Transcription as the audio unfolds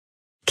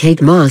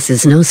Kate Moss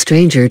is no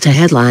stranger to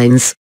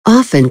headlines,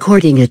 often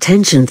courting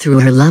attention through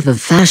her love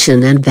of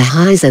fashion and the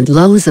highs and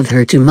lows of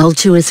her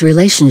tumultuous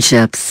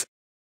relationships.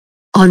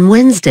 On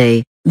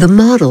Wednesday, the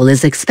model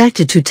is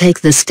expected to take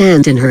the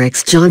stand in her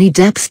ex Johnny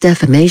Depp's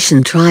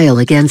defamation trial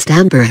against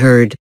Amber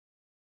Heard.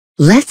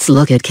 Let's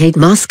look at Kate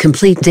Moss'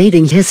 complete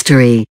dating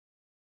history.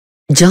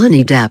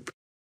 Johnny Depp.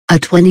 A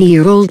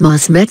 20-year-old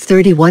Moss met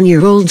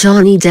 31-year-old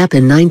Johnny Depp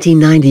in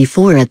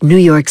 1994 at New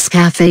York's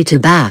Café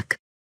Tabac.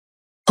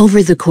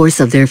 Over the course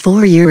of their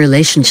 4-year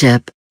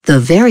relationship, the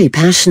very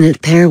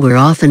passionate pair were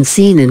often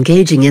seen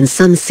engaging in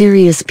some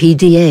serious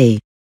PDA.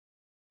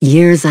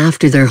 Years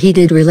after their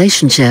heated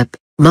relationship,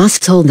 Moss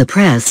told the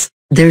press,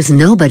 "There's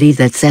nobody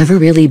that's ever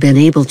really been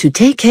able to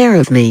take care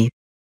of me.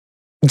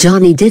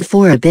 Johnny did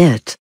for a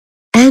bit."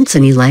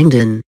 Anthony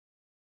Langdon.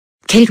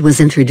 Kate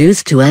was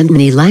introduced to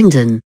Anthony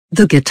Langdon,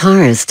 the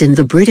guitarist in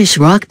the British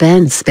rock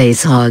band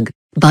Spacehog,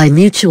 by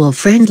mutual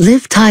friend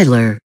Liv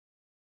Tyler.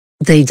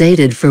 They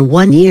dated for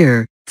 1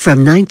 year,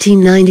 from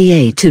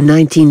 1998 to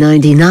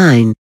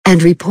 1999,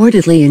 and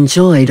reportedly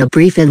enjoyed a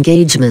brief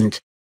engagement.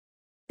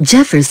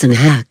 Jefferson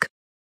Hack.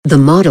 The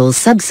model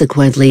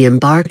subsequently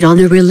embarked on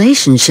a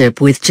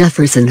relationship with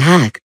Jefferson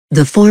Hack,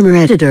 the former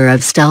editor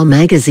of style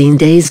magazine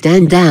Dazed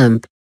and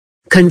Damp.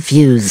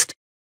 Confused.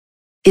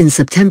 In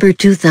September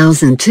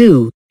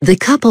 2002, the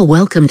couple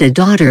welcomed a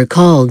daughter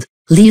called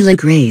Leela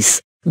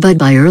Grace, but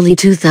by early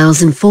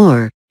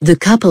 2004, the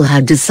couple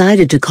had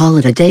decided to call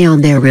it a day on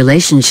their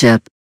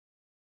relationship.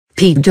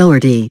 Pete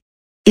Doherty.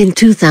 In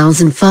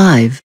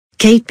 2005,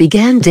 Kate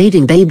began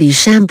dating Baby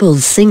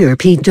Shambles singer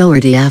Pete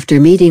Doherty after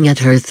meeting at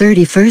her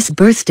 31st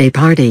birthday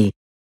party.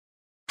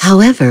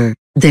 However,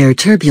 their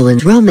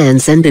turbulent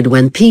romance ended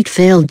when Pete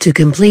failed to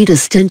complete a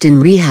stint in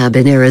rehab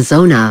in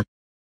Arizona.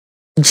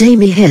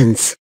 Jamie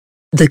Hince.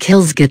 The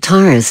Kills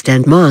guitarist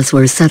and Moss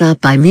were set up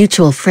by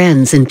mutual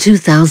friends in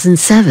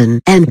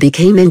 2007 and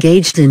became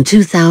engaged in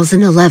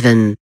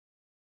 2011.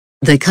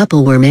 The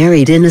couple were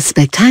married in a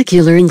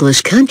spectacular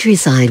English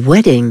countryside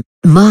wedding,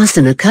 Moss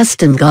in a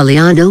custom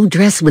Galliano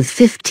dress with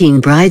 15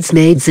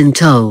 bridesmaids in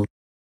tow.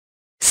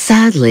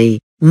 Sadly,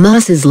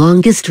 Moss's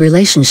longest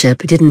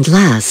relationship didn't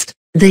last.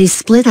 They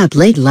split up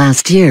late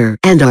last year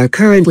and are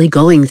currently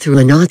going through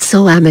a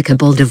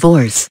not-so-amicable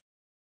divorce.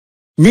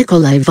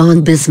 Nikolai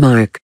von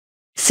Bismarck.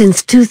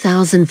 Since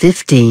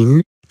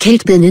 2015,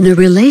 Kate been in a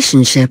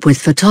relationship with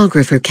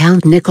photographer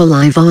Count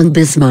Nikolai von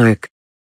Bismarck.